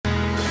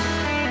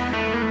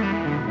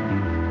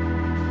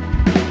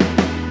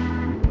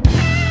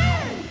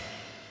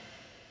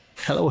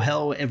Hello,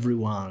 hello,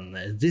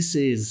 everyone. This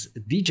is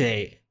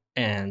DJ,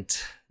 and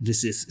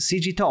this is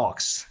CG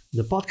Talks,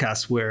 the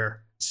podcast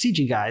where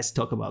CG guys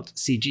talk about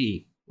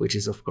CG, which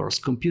is, of course,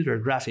 computer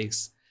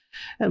graphics.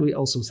 And we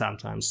also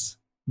sometimes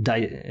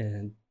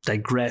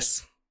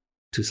digress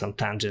to some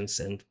tangents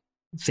and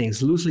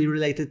things loosely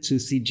related to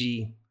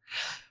CG.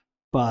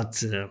 But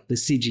the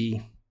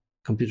CG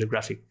computer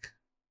graphic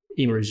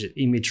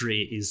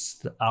imagery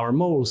is our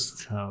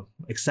most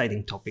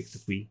exciting topic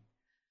that we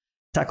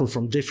tackle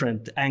from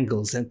different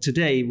angles. And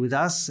today with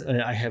us,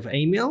 I have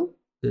Emil,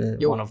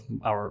 one of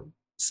our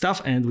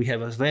staff, and we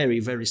have a very,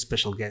 very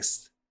special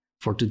guest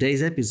for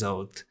today's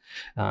episode,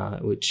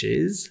 which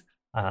is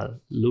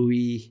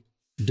Louis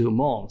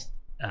Dumont,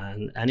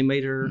 an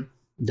animator,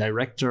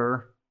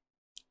 director,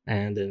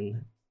 and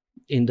an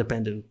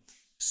independent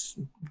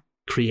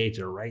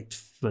creator, right?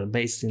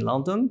 Based in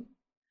London.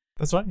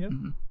 That's right, yeah.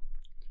 Mm-hmm.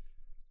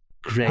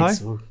 Great. Hi.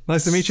 So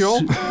nice to meet you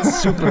all.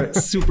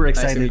 Super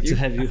excited Nice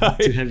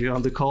to have you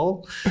on the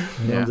call,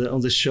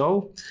 on the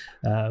show.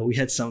 We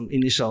had some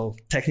initial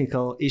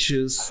technical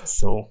issues,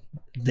 so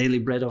daily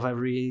bread of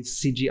every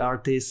CG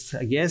artist,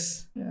 I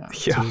guess.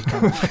 Yeah.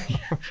 So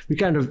we're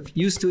kind of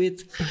used to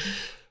it,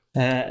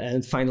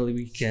 and finally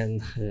we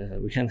can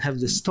have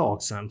this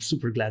talk. So I'm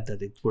super glad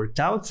that it worked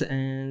out.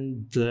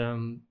 And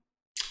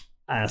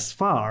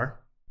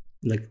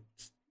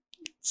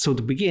So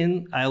to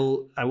begin, I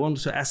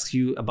wanted to ask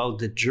you about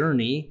the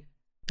journey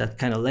that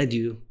kind of led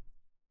you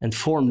and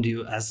formed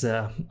you as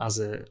a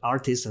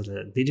artist, as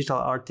a digital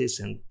artist,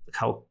 and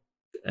how,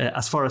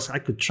 as far as I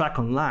could track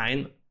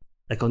online,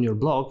 like on your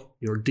blog,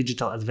 your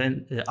digital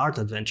art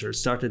adventure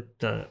started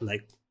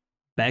like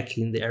back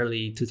in the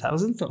early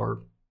 2000s,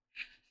 or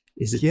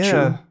is it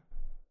true?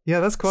 Yeah,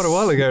 that's quite a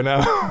while ago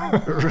now.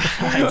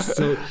 Right.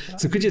 So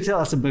could you tell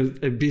us a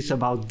bit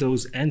about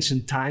those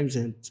ancient times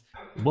and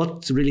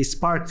what really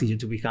sparked you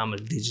to become a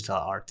digital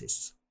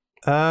artist?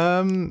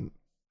 I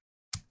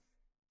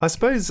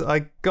suppose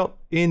I got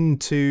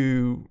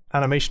into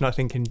animation, I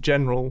think, in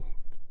general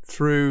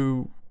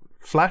through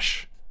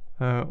Flash,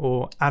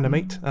 or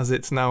Animate, as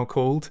it's now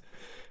called.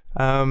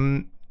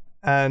 And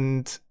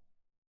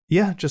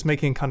yeah, just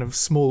making kind of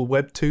small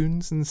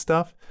webtoons and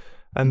stuff.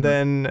 And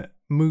then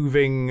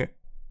moving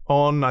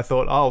on, I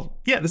thought,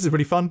 this is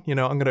really fun. I'm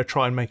going to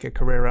try and make a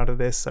career out of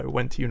this. So I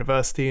went to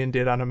university and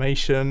did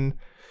animation.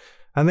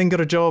 And then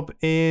got a job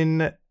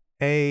in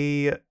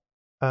an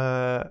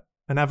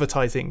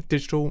advertising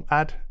digital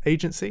ad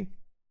agency,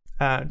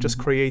 just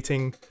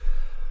creating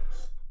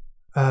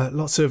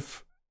lots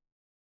of,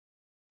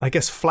 I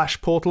guess,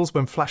 Flash portals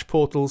when Flash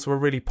portals were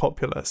really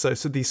popular. So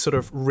these sort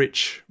of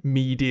rich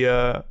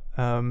media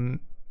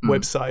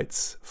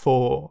websites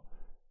for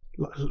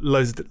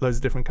loads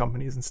of different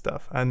companies and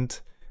stuff. And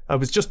I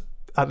was just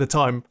at the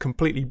time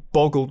completely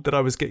boggled that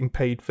I was getting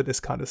paid for this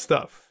kind of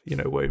stuff,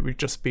 where it would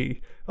just be,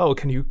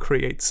 can you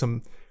create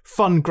some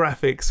fun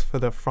graphics for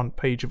the front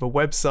page of a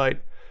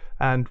website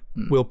and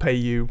we'll pay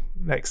you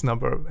X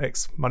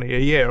money a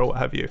year or what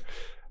have you.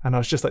 And I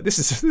was just like,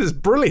 this is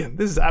brilliant.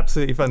 This is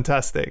absolutely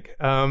fantastic.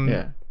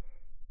 And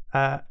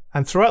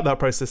throughout that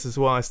process as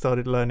well, I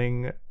started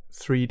learning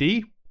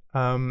 3D.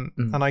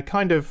 And I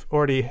kind of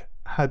already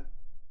had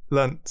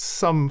learnt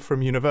some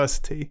from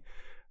university.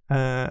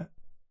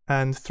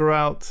 And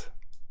throughout,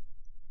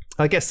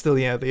 I guess still,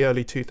 the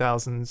early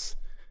 2000s,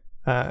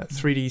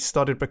 3D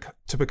started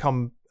to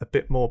become a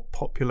bit more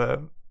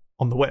popular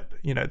on the web.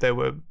 There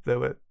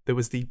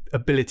was the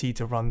ability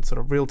to run sort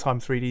of real-time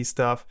 3D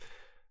stuff,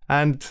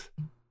 and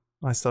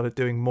I started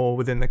doing more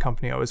within the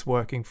company I was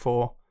working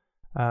for,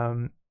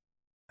 and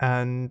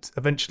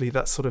eventually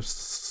that sort of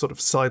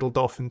sidled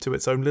off into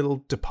its own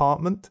little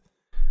department.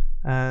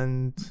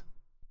 And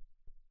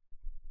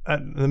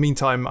in the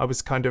meantime, I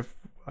was kind of,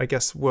 I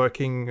guess,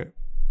 working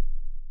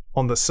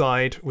on the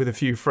side with a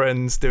few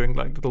friends, doing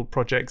like little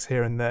projects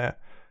here and there.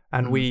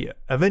 And we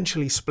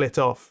eventually split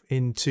off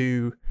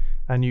into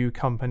a new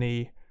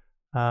company,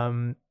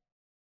 and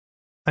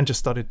just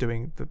started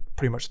doing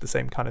pretty much the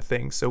same kind of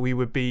thing. So we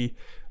would be,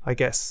 I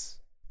guess,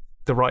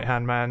 the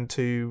right-hand man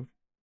to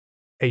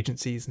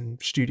agencies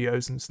and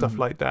studios and stuff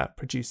like that,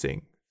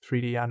 producing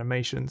 3D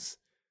animations.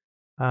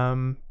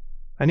 And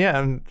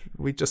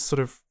we just sort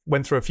of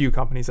went through a few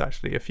companies,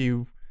 actually,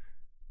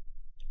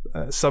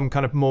 some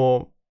kind of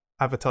more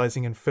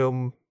advertising and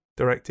film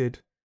directed,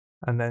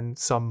 and then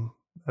some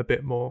a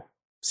bit more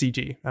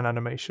CG and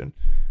animation,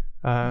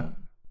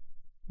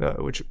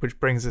 which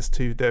brings us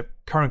to the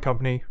current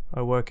company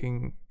I'm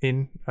working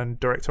in and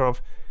director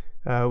of,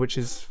 which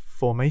is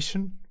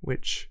Formation,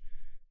 which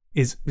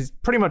is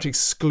pretty much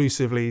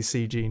exclusively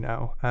CG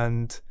now.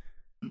 And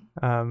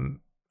over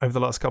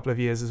the last couple of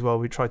years as well,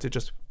 we tried to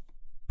just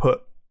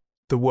put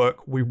the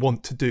work we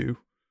want to do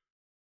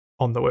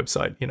on the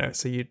website,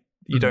 so you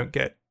don't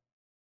get,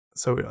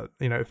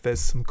 if there's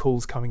some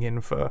calls coming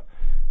in for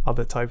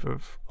other type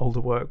of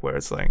older work where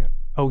it's like,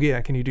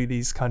 can you do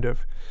these kind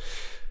of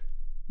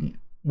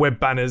web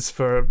banners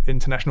for an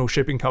international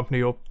shipping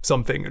company or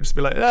something, and just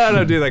be like, I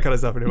don't do that kind of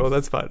stuff anymore.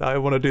 That's fine. I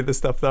want to do the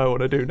stuff that I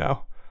want to do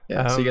now.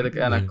 Yeah, so you gotta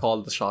kind of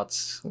call the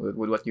shots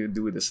with what you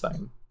do this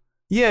time.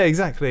 Yeah,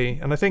 exactly.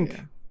 And I think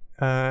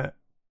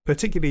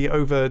particularly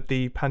over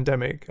the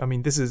pandemic, I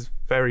mean, this is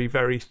very,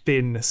 very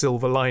thin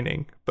silver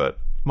lining, but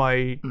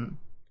my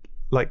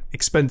like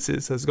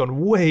expenses has gone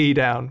way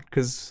down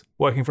because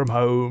working from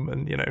home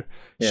and,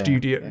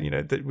 studio,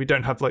 that we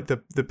don't have like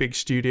the big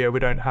studio. We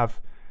don't have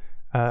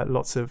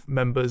lots of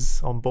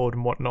members on board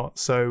and whatnot.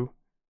 So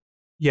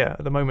yeah,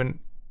 at the moment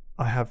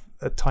I have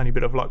a tiny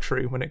bit of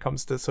luxury when it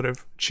comes to sort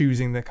of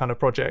choosing the kind of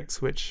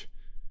projects, which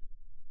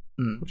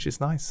is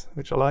nice,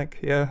 which I like,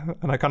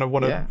 and I kind of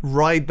want to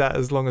ride that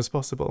as long as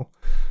possible.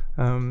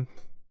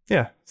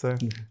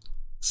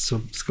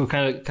 So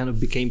kind of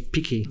became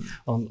picky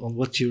on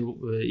what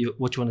you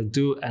want to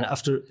do, and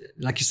after,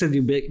 like you said,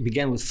 you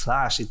began with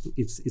Flash.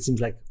 It seems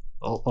like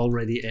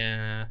already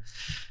an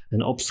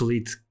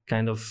obsolete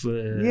kind of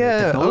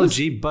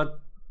technology, but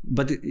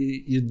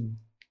you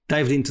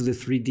dived into the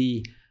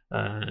 3D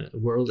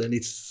world, and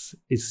it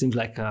seems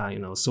like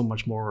so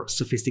much more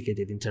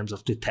sophisticated in terms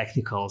of the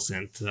technicals,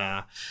 and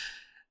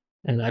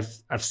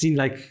I've seen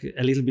like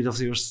a little bit of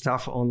your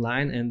stuff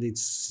online, and it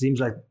seems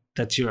like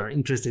that you are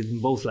interested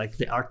in both like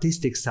the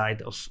artistic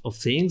side of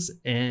things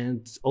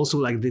and also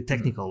like the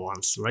technical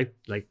ones, right?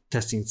 Like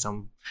testing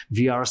some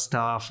VR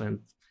stuff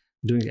and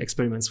doing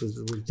experiments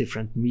with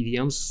different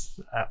mediums.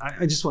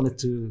 I just wanted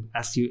to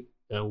ask you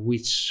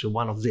which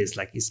one of this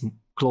like is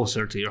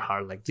closer to your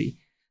heart, like the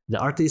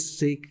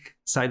artistic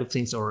side of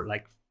things, or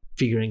like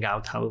figuring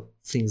out how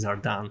things are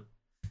done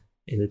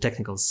in the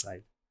technical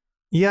side.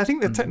 Yeah, I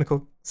think the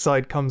technical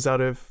side comes out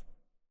of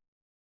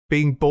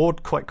being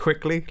bored quite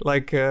quickly.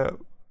 Like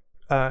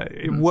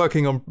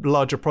working on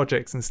larger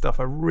projects and stuff,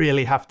 I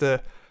really have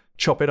to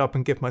chop it up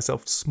and give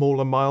myself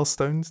smaller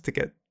milestones to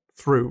get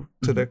through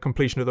to the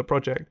completion of the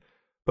project.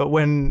 But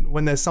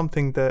when there's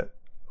something that,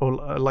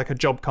 or like a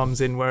job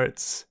comes in where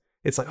it's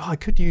like, I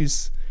could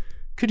use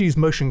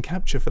motion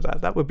capture for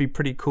that. That would be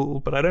pretty cool,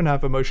 but I don't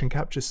have a motion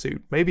capture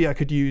suit. Maybe I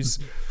could use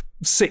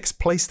 6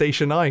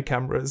 PlayStation Eye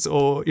cameras,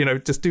 or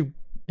just do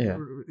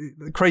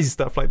crazy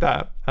stuff like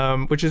that,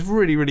 which is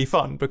really, really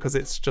fun because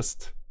it's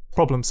just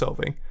problem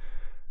solving.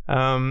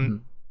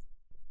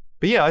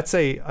 But yeah, I'd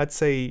say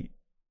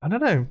I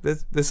don't know.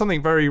 There's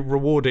something very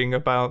rewarding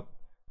about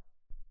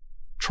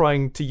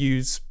trying to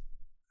use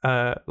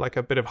like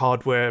a bit of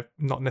hardware,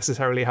 not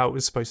necessarily how it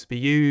was supposed to be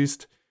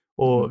used,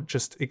 or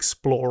just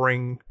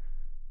exploring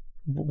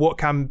what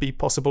can be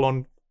possible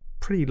on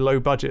pretty low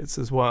budgets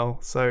as well.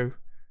 So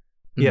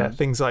yeah,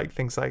 things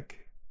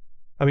like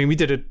I mean, we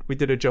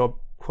did a job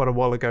quite a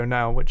while ago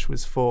now, which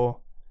was for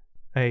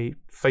a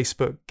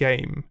Facebook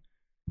game,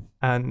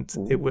 and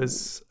it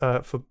was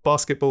for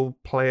basketball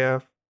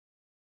player.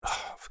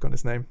 I've forgotten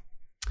his name.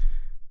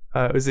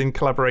 It was in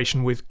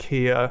collaboration with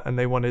Kia, and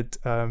they wanted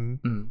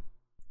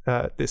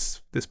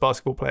this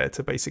basketball player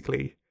to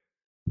basically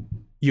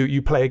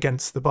you play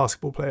against the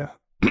basketball player.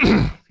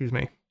 Excuse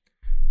me.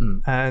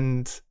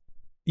 And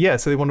yeah,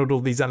 so they wanted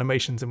all these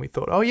animations, and we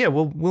thought, oh yeah,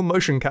 we'll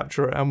motion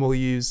capture it, and we'll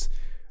use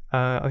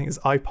I think it's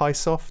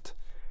iPiSoft,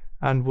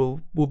 and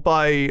we'll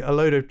buy a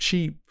load of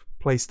cheap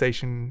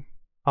PlayStation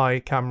Eye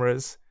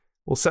cameras.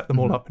 We'll set them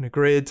all up in a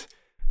grid,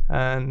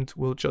 and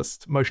we'll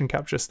just motion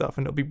capture stuff,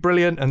 and it'll be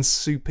brilliant and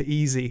super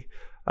easy.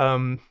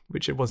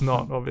 Which it was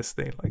not,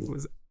 obviously. Like it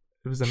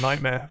was a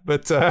nightmare,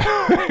 but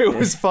it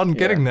was fun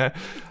getting there.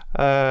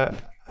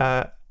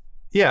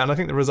 Yeah, and I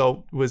think the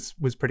result was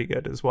pretty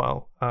good as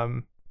well,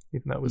 even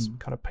though it was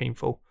kind of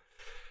painful.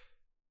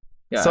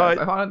 Yeah, so I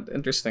found it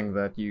interesting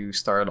that you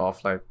started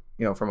off like,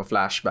 from a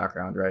Flash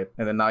background, right?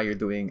 And then now you're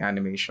doing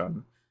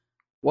animation.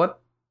 What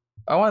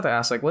I wanted to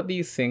ask, like, what do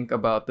you think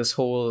about this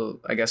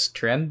whole, I guess,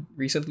 trend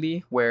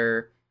recently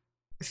where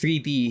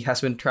 3D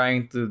has been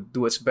trying to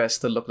do its best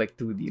to look like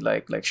 2D,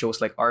 like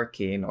shows like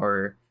Arcane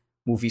or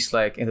movies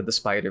like Into the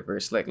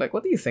Spider-Verse? Like,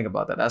 what do you think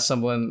about that? As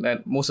someone,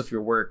 and most of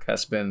your work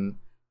has been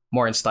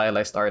more in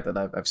stylized art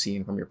that I've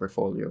seen from your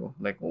portfolio.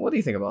 Like, what do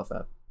you think about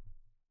that?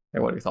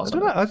 And what are your thoughts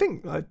on that? I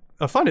think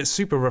I find it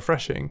super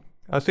refreshing.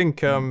 I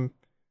think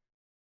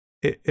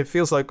it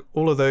feels like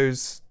all of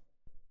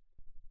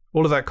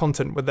that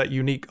content with that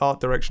unique art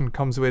direction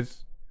comes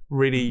with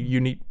really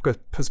unique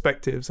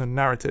perspectives and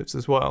narratives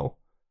as well.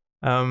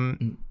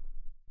 And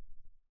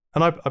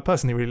I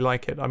personally really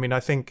like it. I mean, I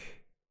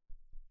think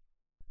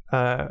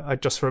I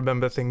just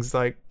remember things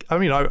like, I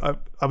mean, I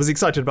was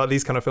excited about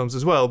these kind of films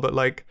as well, but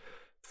like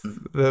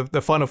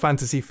the Final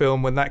Fantasy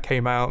film, when that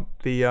came out,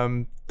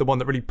 the one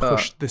that really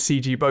pushed the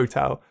CG boat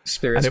out,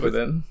 Spirits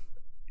Within.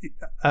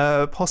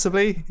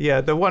 Possibly,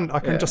 yeah. The one I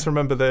can just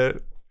remember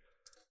the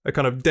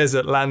kind of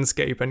desert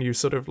landscape, and you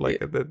sort of like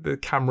the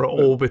camera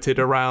orbited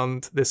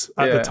around this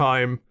at the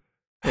time,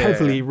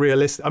 heavily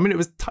realistic. I mean,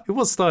 it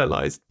was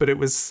stylized, but it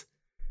was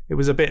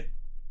a bit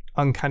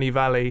uncanny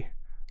valley.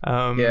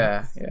 And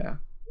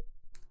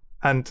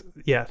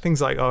yeah,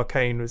 things like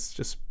Arcane was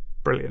just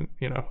brilliant.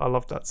 I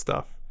loved that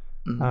stuff.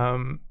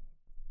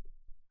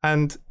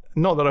 And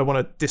not that I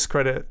want to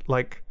discredit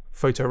like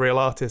photoreal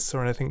artists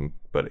or anything,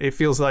 but it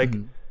feels like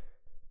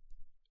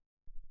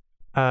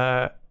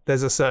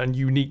there's a certain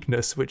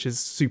uniqueness which is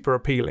super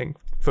appealing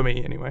for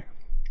me anyway.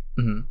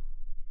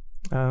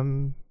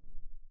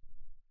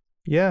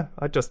 Yeah,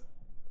 I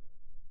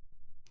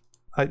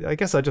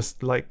guess I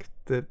just like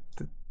the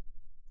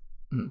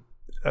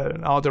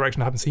art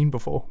direction I haven't seen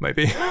before,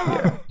 maybe.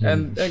 Yeah.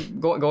 And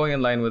going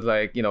in line with,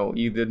 like, you know,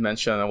 you did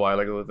mention a while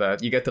ago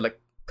that you get to like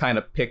kind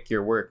of pick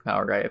your work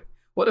now, right?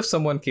 What if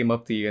someone came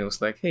up to you and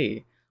was like,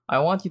 hey, I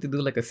want you to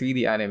do like a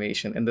 3D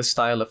animation in the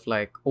style of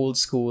like old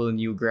school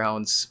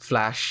Newgrounds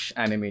Flash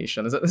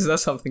animation. Is that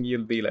something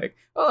you'll be like,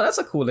 oh, that's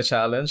a cool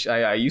challenge.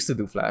 I used to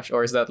do Flash.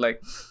 Or is that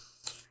like,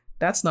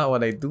 that's not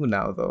what I do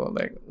now though?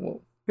 Like,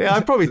 well, yeah,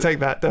 I'd probably take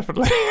that,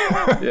 definitely.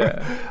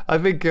 Yeah. I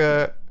think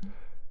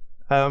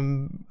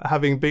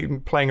having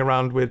been playing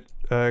around with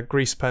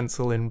grease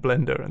pencil in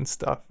Blender and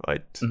stuff,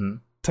 I'd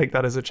take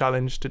that as a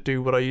challenge to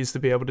do what I used to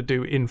be able to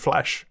do in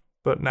Flash,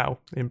 but now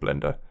in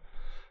Blender.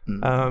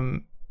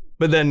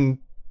 But then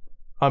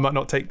I might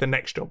not take the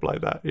next job like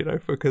that, you know,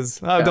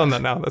 because I've done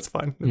that now. That's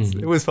fine.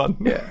 It was fun.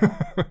 Yeah.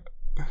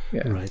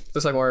 Yeah. Right.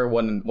 Just like more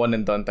one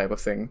and done type of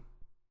thing.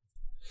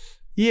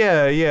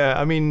 Yeah.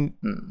 I mean,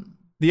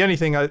 the only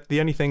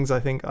things I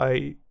think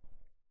I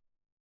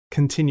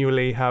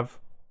continually have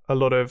a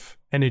lot of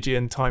energy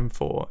and time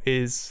for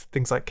is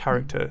things like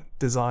character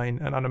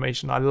design and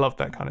animation. I love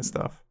that kind of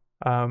stuff.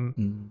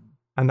 And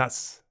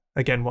that's,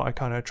 again, what I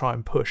kind of try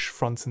and push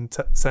front and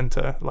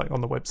center, like on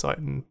the website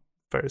and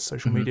various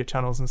social media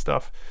channels and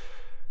stuff.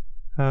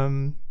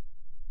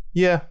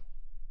 Yeah,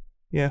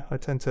 I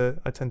tend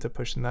to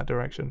push in that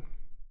direction.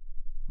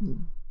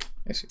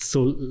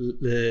 So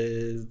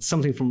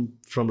something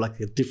from like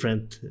a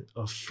different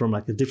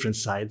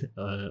side,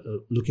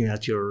 looking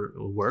at your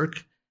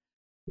work.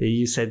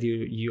 You said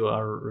you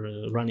are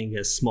running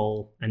a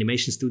small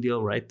animation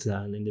studio, right?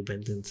 An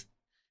independent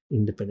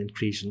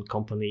creation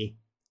company,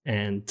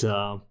 and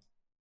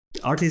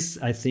artists,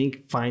 I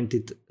think, find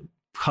it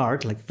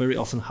hard, like very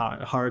often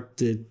hard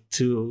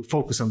to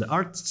focus on the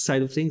art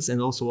side of things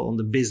and also on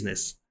the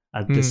business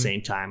at the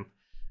same time.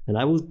 And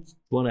I would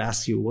want to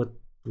ask you,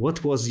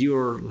 what was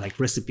your like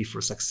recipe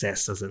for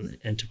success as an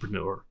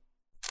entrepreneur?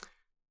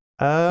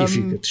 If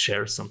you could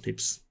share some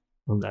tips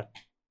on that.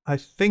 I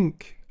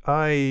think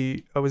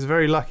I was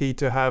very lucky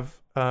to have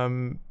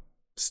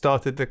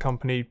started the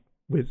company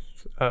with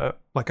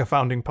like a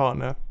founding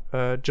partner,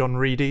 John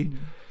Reedy,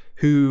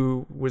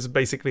 who was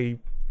basically,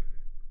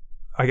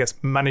 I guess,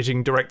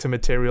 managing director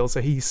material.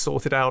 So he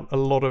sorted out a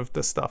lot of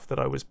the stuff that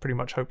I was pretty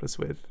much hopeless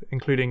with,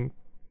 including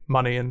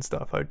money and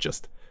stuff.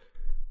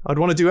 I'd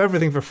want to do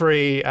everything for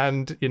free,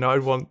 and, you know,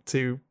 I'd want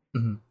to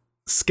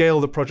scale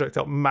the project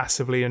up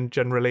massively and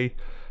generally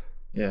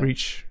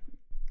reach,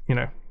 you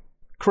know,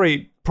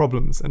 create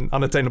problems and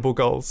unattainable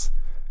goals.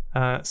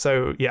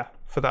 So yeah,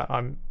 for that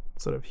I'm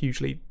sort of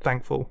hugely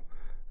thankful.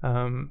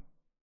 And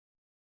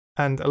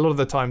a lot of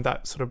the time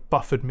that sort of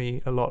buffered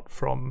me a lot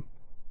from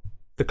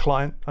the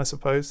client, I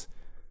suppose.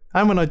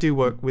 And when I do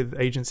work with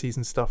agencies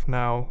and stuff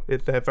now,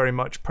 they're very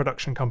much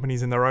production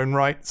companies in their own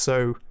right.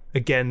 So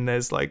again,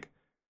 there's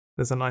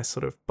a nice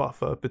sort of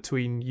buffer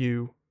between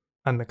you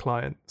and the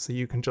client. So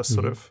you can just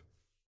sort of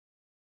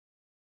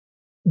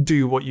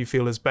do what you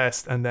feel is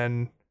best, and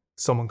then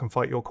someone can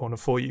fight your corner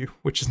for you,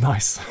 which is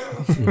nice.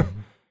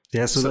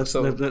 Yeah, so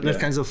that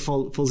kind of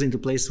falls into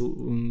place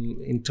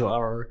into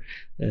our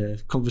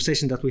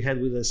conversation that we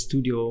had with a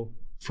studio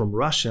from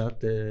Russia,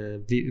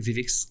 the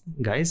Vivix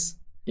guys.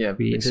 Yeah,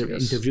 we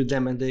interviewed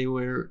them, and they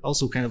were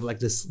also kind of like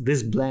this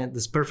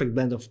perfect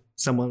blend of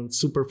someone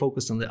super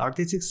focused on the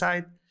artistic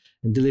side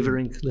and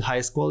delivering the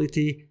highest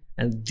quality,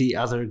 and the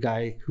other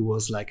guy who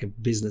was like a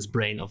business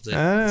brain of the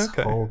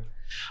whole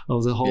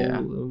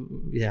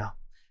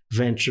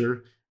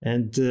venture.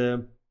 And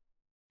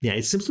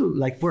it seems to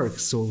like work.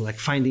 So like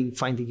finding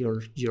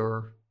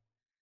your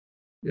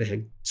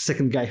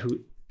second guy who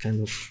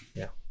kind of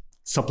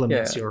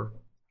supplements your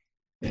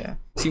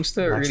seems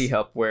to really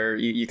help, where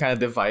you kind of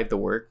divide the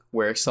work,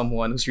 where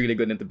someone who's really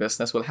good in the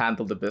business will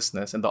handle the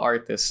business, and the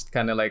artist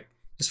kind of like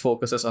just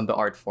focuses on the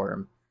art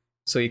form.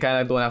 So you kind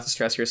of don't have to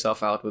stress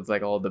yourself out with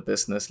like all the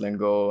business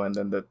lingo and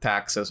then the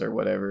taxes or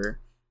whatever.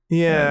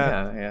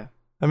 Yeah.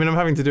 I mean, I'm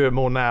having to do it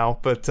more now,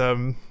 but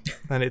and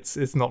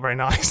it's not very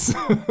nice.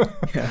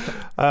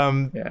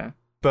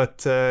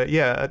 But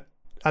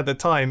at the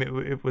time,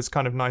 it was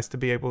kind of nice to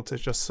be able to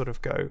just sort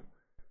of go,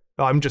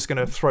 I'm just going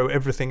to throw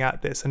everything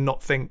at this and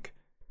not think,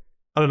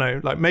 I don't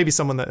know, like maybe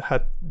someone that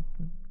had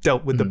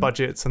dealt with the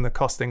budgets and the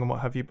costing and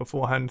what have you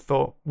beforehand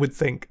would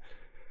think,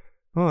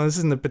 oh, this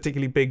isn't a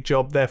particularly big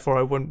job, therefore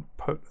I wouldn't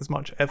put as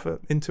much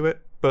effort into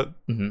it. But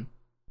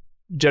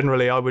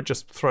generally, I would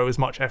just throw as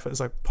much effort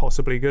as I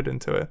possibly could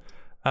into it.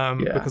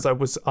 Because I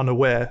was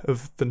unaware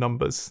of the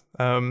numbers.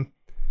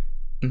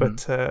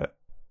 But and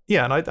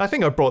I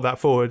think I brought that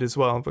forward as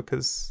well,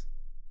 because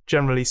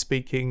generally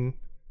speaking,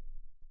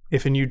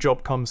 if a new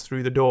job comes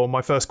through the door,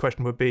 my first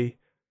question would be,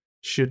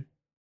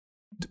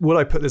 will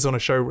I put this on a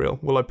show reel?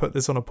 Will I put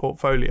this on a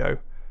portfolio?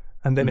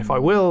 And then if I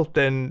will,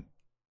 then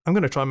I'm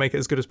going to try and make it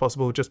as good as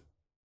possible, just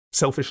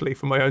selfishly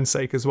for my own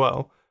sake as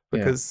well,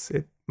 because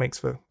it makes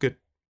for good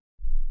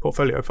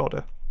portfolio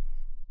fodder.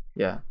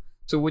 Yeah.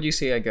 So would you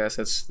say, I guess,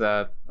 it's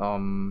that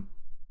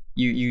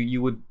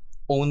you would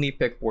only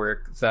pick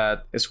work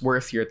that is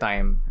worth your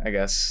time, I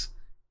guess,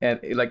 and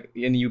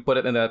you put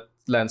it in that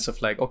lens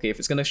of like, okay, if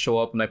it's gonna show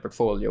up in my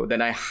portfolio,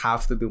 then I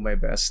have to do my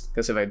best,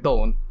 because if I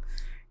don't,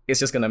 it's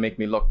just gonna make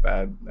me look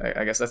bad.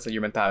 I guess that's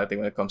your mentality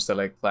when it comes to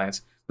like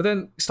clients. But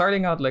then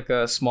starting out like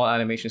a small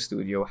animation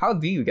studio, how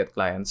do you get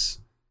clients?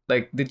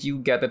 Like, did you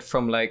get it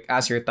from like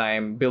as your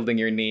time building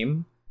your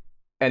name,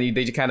 and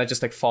did you kind of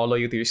just like follow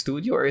you to your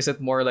studio, or is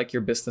it more like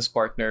your business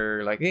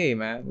partner, like, hey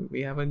man,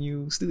 we have a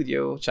new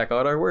studio, check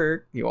out our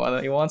work. You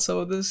want some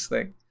of this?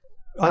 Like,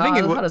 I think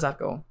how does that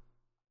go?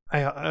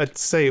 I'd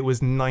say it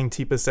was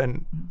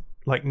 90%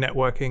 like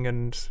networking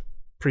and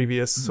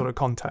previous sort of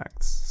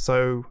contacts.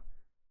 So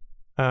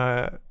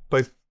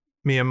both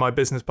me and my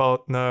business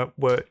partner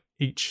were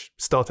each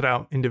started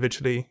out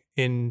individually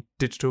in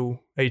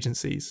digital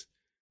agencies,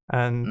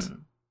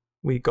 and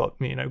we got,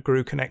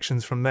 grew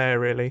connections from there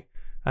really.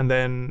 And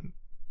then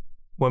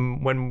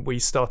when we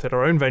started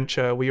our own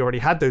venture, we already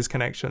had those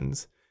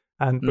connections.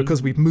 And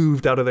because we've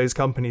moved out of those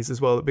companies as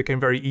well, it became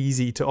very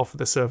easy to offer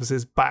the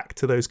services back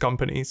to those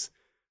companies.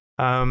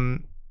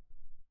 And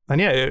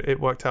yeah, it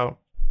worked out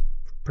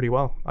pretty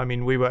well. I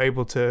mean, we were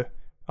able to,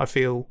 I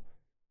feel,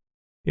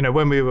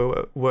 when we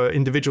were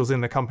individuals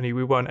in the company,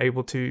 we weren't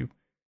able to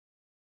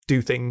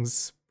do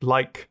things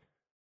like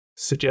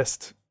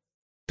suggest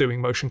doing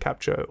motion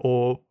capture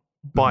or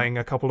buying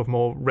a couple of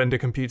more render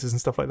computers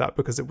and stuff like that,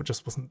 because it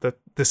just wasn't,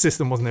 the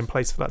system wasn't in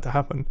place for that to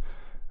happen.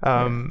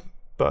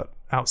 But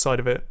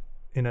outside of it,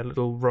 in a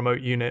little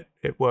remote unit,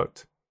 it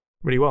worked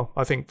really well,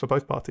 I think, for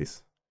both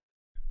parties.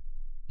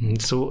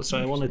 So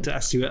I wanted to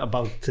ask you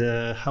about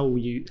how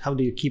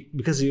do you keep,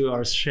 because you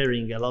are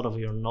sharing a lot of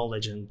your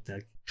knowledge and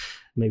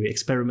maybe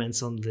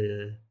experiments on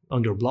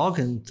your blog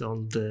and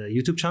on the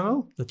YouTube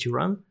channel that you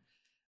run.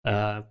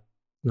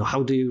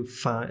 How do you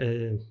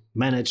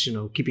manage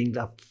keeping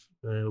up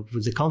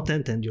with the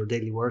content and your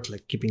daily work,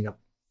 like keeping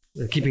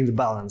the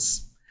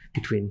balance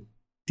between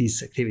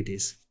these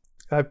activities?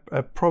 I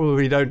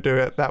probably don't do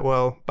it that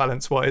well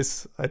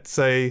balance-wise. I'd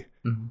say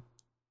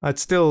I'd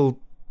still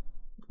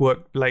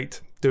work late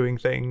doing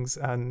things,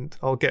 and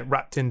I'll get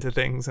wrapped into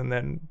things, and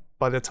then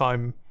by the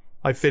time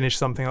I finish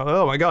something,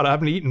 oh my god, I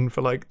haven't eaten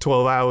for like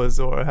 12 hours,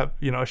 or I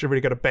should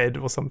really go to bed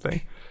or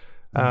something.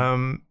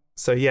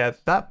 So yeah,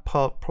 that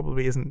part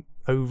probably isn't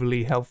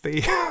overly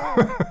healthy.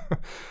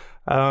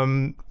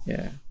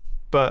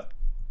 But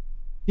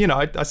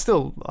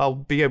I'll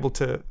be able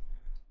to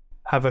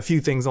have a few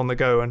things on the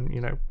go,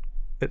 and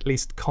at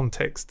least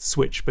context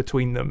switch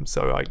between them,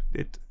 so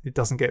it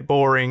doesn't get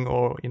boring,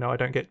 or I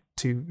don't get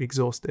too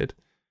exhausted.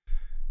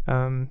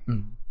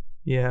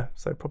 Yeah,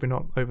 so probably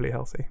not overly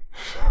healthy.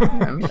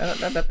 I mean,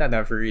 that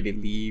never really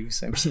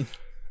leaves. I mean,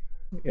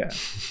 yeah,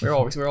 we're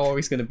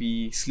always gonna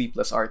be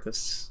sleepless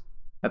artists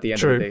at the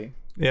end of the day.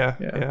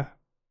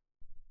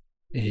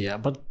 Yeah,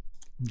 but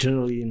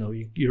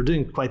generally, you're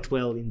doing quite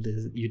well in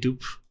the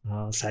YouTube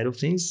side of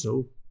things.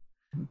 So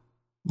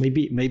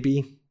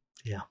maybe,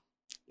 yeah,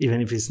 even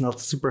if it's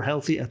not super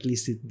healthy, at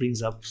least it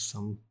brings up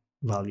some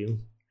value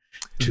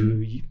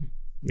to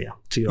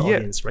your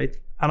audience, right?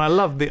 And I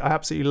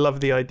absolutely love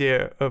the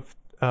idea of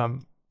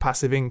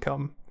passive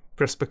income,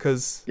 just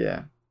because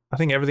I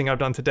think everything I've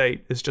done to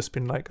date has just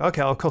been like,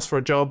 okay, I'll cost for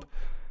a job,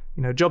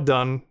 job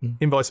done,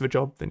 invoice of a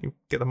job, then you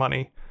get the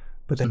money.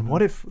 But then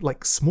what if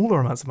like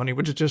smaller amounts of money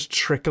would just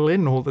trickle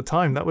in all the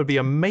time? That would be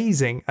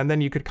amazing. And then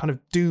you could kind of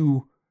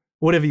do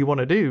whatever you want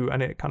to do,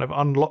 and it kind of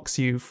unlocks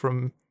you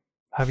from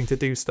having to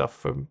do stuff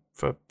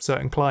for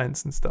certain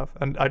clients and stuff.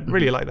 And I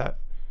really like that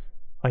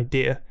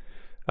idea.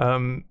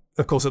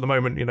 Of course, at the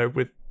moment,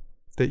 with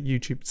the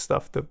YouTube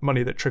stuff, the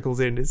money that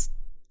trickles in is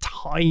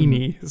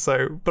tiny.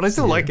 So, but I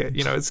still like it.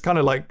 It's kind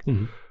of like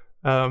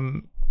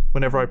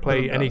whenever I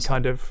play any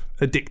kind of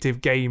addictive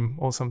game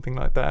or something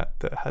like that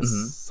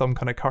has some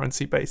kind of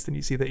currency based, and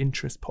you see the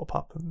interest pop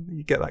up, and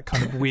you get that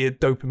kind of weird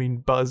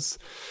dopamine buzz.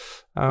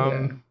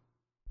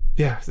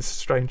 Yeah, this is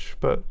strange,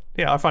 but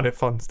yeah, I find it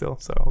fun still,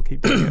 so I'll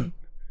keep doing it.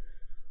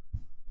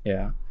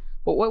 Yeah.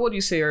 But what would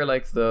you say are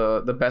like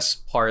the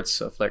best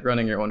parts of like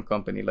running your own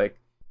company? Like,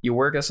 you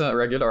work as a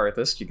regular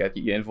artist, you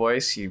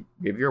invoice, you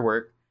give your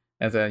work,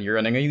 and then you're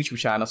running a YouTube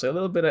channel, so a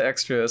little bit of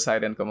extra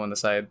side income on the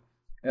side.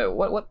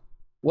 What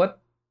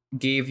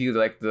gave you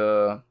like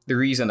the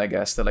reason, I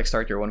guess, to like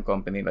start your own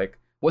company? Like,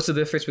 what's the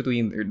difference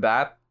between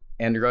that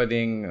and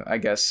running, I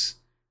guess,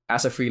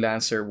 as a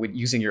freelancer with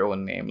using your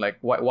own name? Like,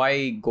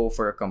 why go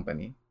for a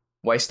company?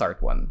 Why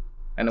start one?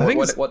 And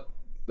what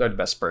are the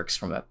best perks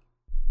from that?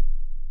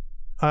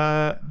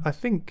 I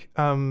think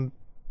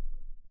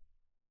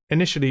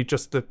initially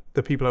just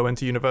the people I went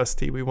to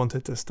university, we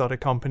wanted to start a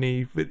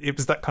company. It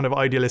was that kind of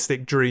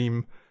idealistic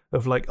dream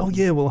of like, oh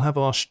yeah, we'll have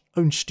our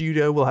own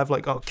studio, we'll have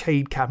like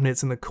arcade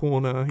cabinets in the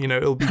corner,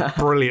 it'll be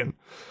brilliant.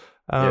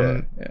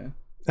 And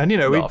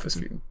the office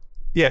view.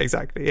 Yeah,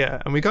 exactly.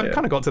 Yeah, and we kind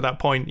of got to that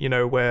point,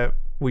 where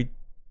we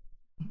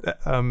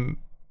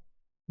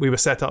were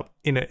set up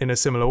in a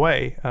similar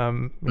way,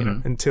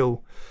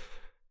 until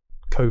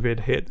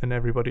COVID hit and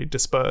everybody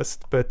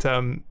dispersed. But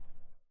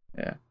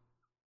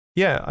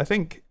yeah, I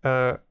think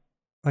I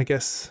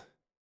guess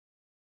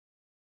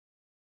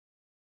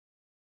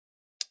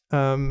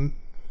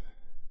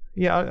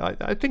yeah,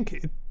 I think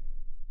it,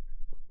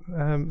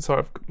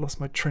 sorry, I've lost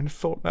my train of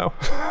thought now.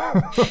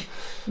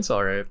 It's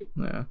all right.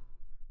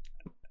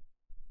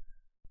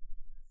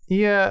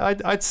 Yeah,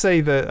 I'd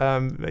say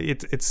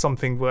that it's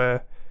something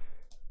where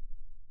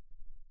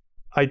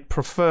I'd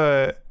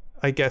prefer,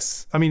 I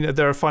guess. I mean,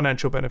 there are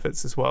financial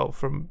benefits as well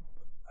from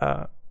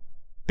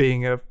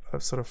being a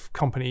sort of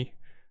company,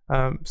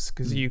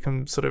 because you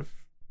can sort of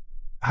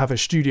have a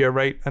studio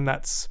rate, and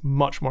that's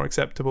much more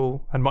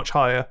acceptable and much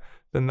higher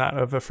than that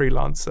of a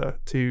freelancer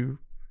to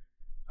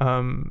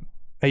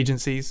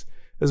agencies,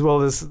 as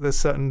well as there's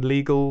certain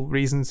legal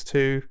reasons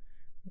too,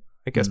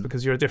 I guess,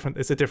 because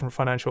it's a different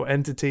financial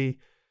entity,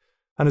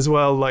 and as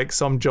well, like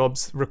some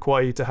jobs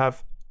require you to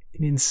have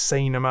an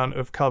insane amount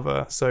of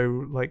cover,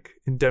 so like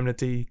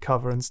indemnity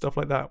cover and stuff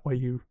like that, where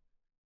you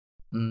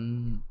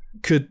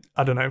could,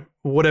 I don't know,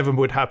 whatever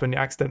would happen, you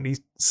accidentally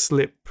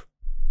slip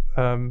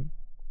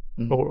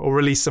or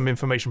release some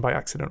information by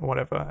accident or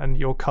whatever, and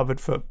you're covered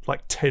for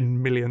like $10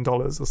 million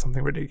or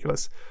something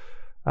ridiculous.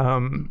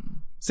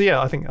 So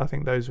yeah, I think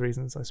those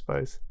reasons, I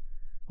suppose.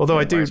 Although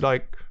I do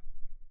like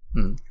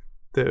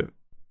the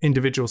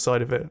individual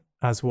side of it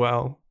as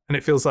well, and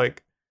it feels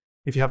like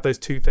if you have those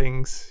two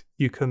things,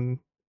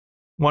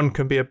 one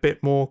can be a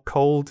bit more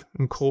cold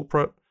and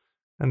corporate,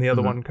 and the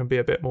other one can be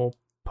a bit more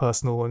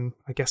personal and,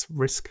 I guess,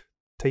 risk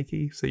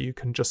takey. So you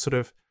can just sort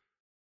of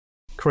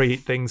create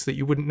things that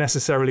you wouldn't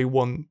necessarily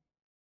want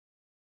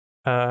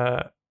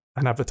an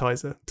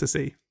advertiser to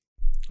see.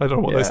 I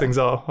don't know what those things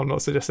are. I'm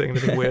not suggesting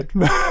anything weird.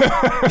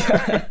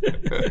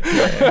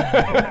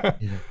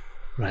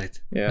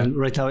 Right. Yeah. And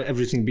right now,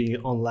 everything being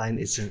online,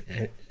 it's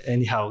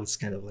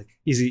kind of like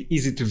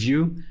easy to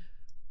view.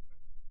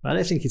 But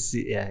I think it's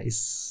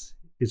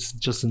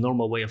just a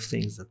normal way of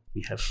things that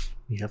we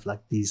have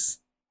like these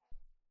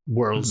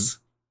worlds,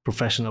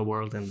 professional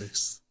world and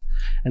this,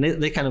 and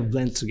they kind of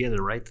blend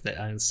together, right?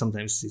 And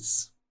sometimes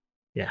it's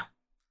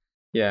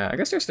I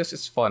guess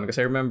it's fun because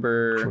I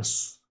remember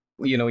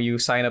you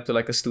sign up to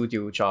like a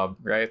studio job,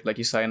 right? Like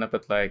you sign up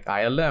at like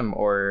ILM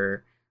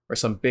or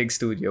some big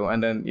studio,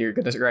 and then you're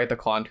gonna write a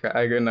contract.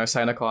 You're gonna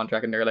sign a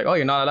contract, and they're like, "Oh,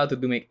 you're not allowed to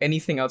make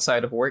anything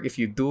outside of work. If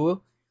you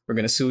do, we're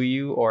gonna sue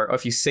you, or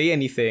if you say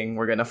anything,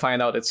 we're gonna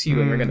find out it's you,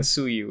 and we're gonna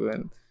sue you."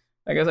 And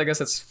I guess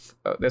that's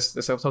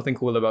there's something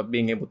cool about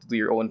being able to do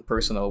your own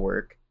personal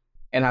work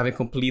and having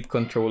complete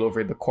control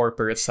over the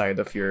corporate side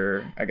of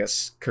your, I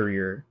guess,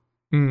 career.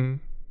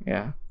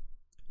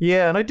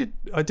 Yeah, and I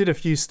did a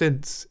few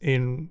stints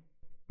in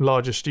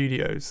larger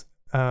studios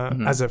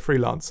as a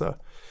freelancer.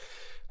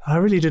 I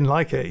really didn't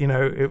like it.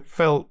 It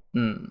felt.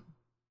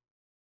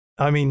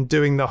 I mean,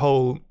 doing the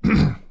whole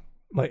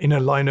like in a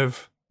line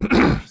of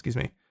excuse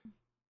me,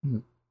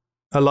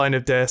 a line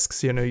of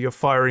desks. You're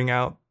firing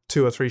out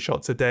 2 or 3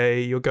 shots a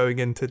day. You're going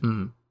in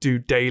to do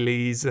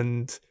dailies,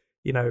 and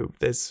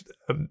there's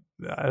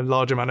a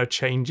large amount of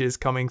changes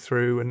coming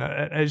through, and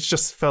it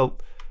just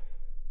felt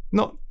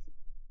not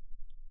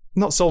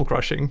soul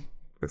crushing,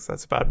 because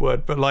that's a bad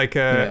word, but like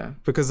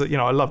because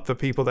I loved the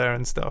people there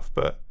and stuff,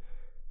 but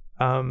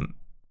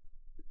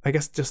I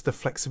guess just the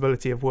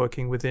flexibility of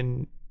working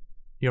within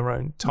your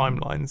own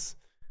timelines,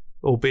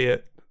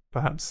 albeit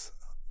perhaps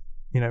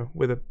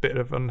with a bit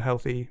of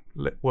unhealthy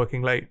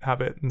working late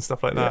habit and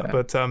stuff like that.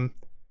 But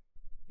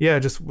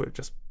just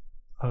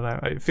I don't know.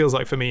 It feels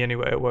like, for me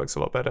anyway, it works a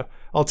lot better.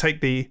 I'll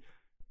take the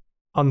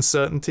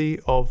uncertainty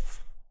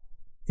of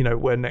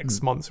where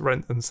next month's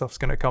rent and stuff's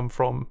going to come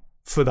from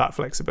for that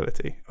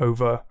flexibility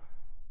over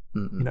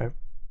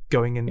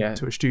going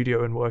into a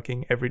studio and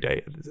working every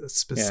day at a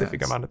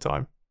specific amount of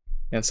time.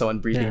 And someone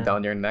breathing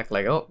down your neck,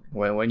 like, "Oh,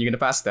 when are you gonna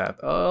pass that?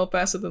 Oh, I'll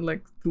pass it in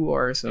like 2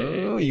 hours.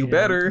 Oh, you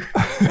better."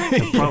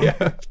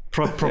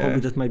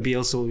 Probably that might be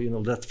also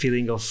that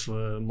feeling of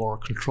more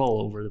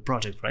control over the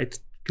project, right?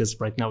 Because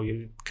right now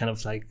you kind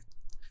of like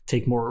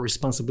take more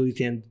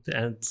responsibility and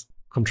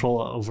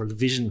control over the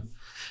vision,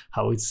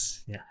 how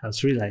it's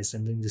realized.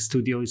 And in the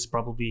studio, it's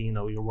probably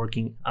you're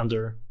working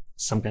under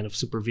some kind of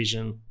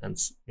supervision, and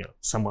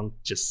someone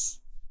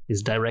just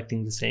is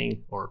directing the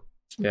thing, or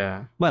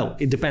well,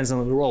 it depends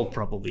on the role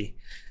probably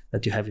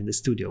that you have in the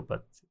studio,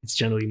 but it's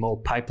generally more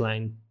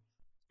pipeline.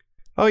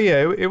 Oh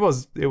yeah, it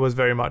was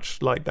very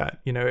much like that.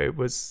 I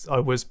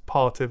was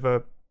part of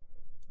a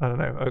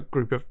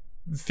group of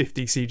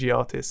 50 CG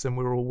artists, and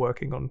we were all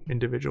working on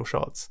individual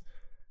shots.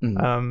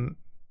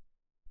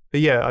 But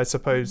yeah, I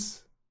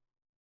suppose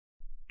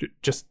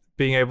just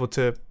being able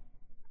to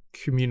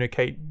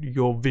communicate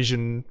your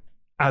vision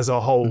as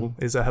a whole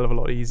is a hell of a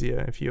lot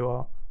easier if you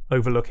are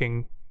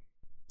overlooking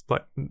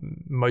like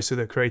most of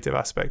the creative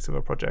aspects of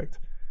a project.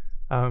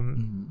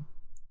 And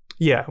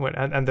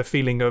the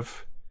feeling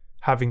of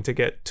having to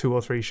get 2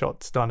 or 3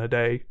 shots done a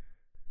day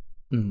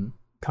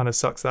kind of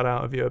sucks that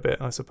out of you a bit,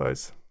 I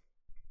suppose.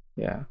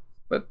 Yeah,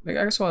 but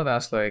I just wanted to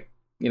ask,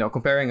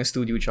 comparing a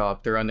studio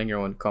job to running your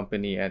own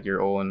company and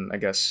your own, I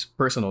guess,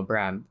 personal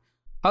brand,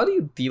 how do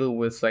you deal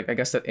with, like, I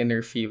guess that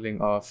inner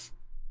feeling of,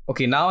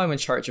 okay, now I'm in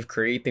charge of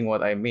creating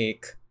what I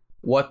make.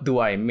 What do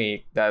I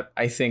make that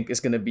I think is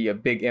going to be a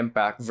big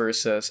impact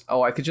versus,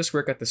 oh, I could just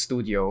work at the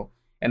studio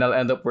and I'll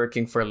end up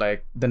working for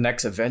like the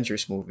next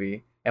Avengers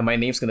movie and my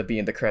name's going to be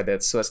in the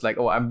credits. So it's like,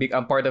 oh, I'm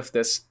part of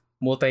this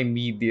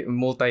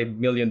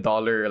multi-million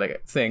dollar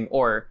like thing,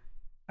 or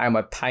I'm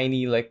a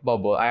tiny like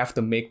bubble. I have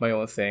to make my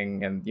own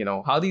thing. And, you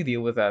know, how do you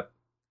deal with that?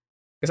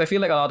 Because I feel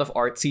like a lot of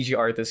CG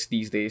artists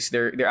these days,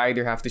 they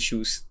either have to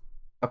choose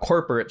a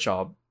corporate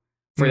job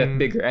for that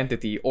bigger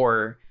entity,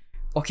 or,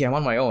 okay, I'm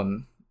on my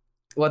own.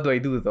 What do I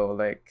do though?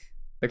 Like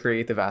the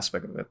creative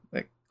aspect of it.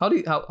 Like how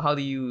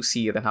do you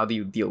see it and how do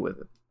you deal with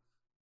it?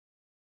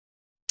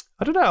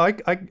 I don't know.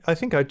 I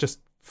think I just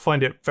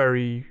find it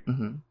very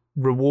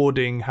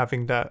rewarding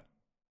having that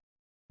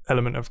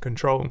element of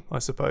control, I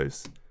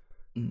suppose.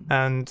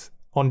 And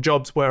on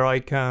jobs where I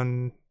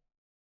can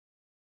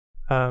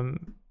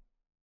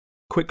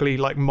quickly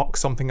like mock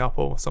something up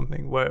or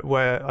something,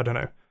 where I don't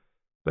know,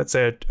 let's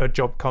say a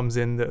job comes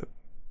in that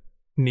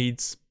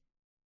needs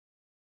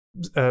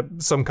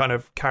some kind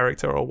of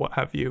character or what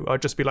have you,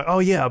 I'd just be like, oh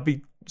yeah, I'd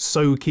be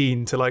so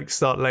keen to like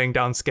start laying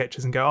down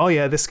sketches and go, oh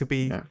yeah, this could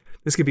be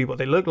what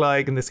they look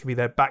like, and this could be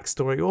their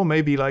backstory, or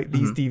maybe like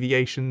these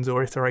deviations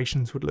or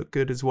iterations would look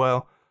good as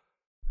well.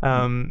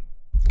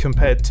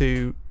 Compared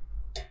to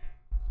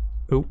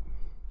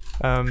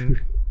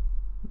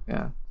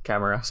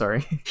camera,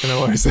 sorry.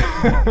 No worries.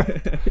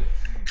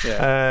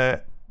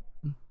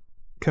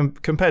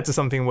 Compared to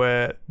something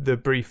where the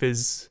brief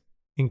is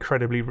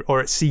incredibly, or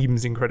it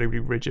seems incredibly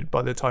rigid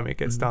by the time it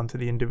gets down to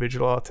the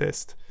individual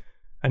artist,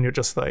 and you're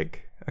just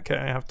like, okay,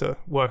 I have to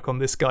work on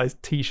this guy's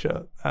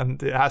t-shirt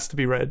and it has to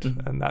be red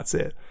and that's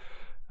it.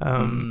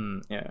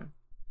 So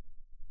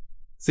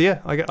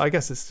yeah, I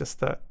guess it's just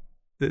that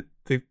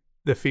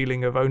the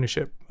feeling of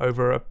ownership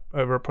over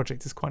a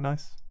project is quite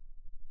nice,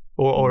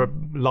 or a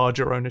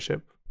larger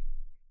ownership.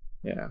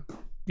 Yeah,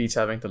 beats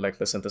having to like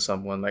listen to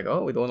someone like,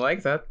 oh, we don't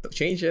like that,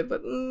 change it,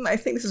 but I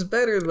think this is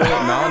better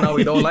though. No,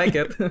 we don't like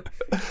it.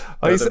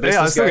 I still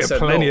get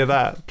plenty of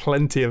that.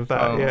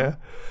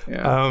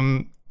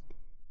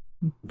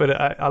 But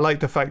I like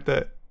the fact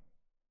that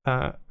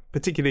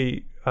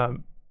particularly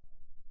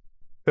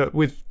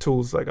with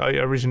tools like I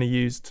originally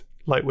used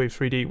Lightwave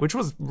 3D, which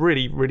was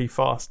really, really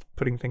fast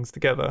putting things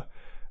together,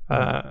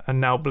 and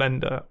now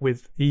Blender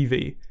with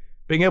Eevee,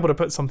 being able to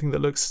put something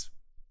that looks,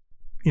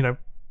 you know,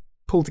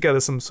 pull together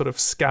some sort of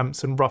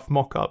scamps and rough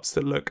mock-ups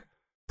that look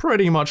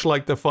pretty much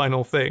like the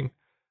final thing,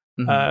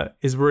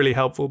 is really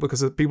helpful,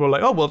 because people are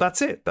like, oh well,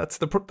 that's it, that's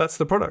the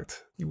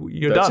product,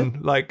 you're done.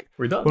 Like,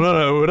 we're done. Well,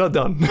 no, we're not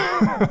done.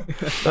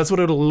 That's what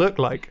it'll look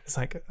like. It's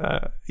like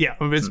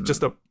it's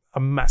just a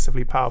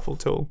massively powerful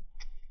tool.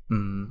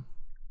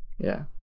 Yeah,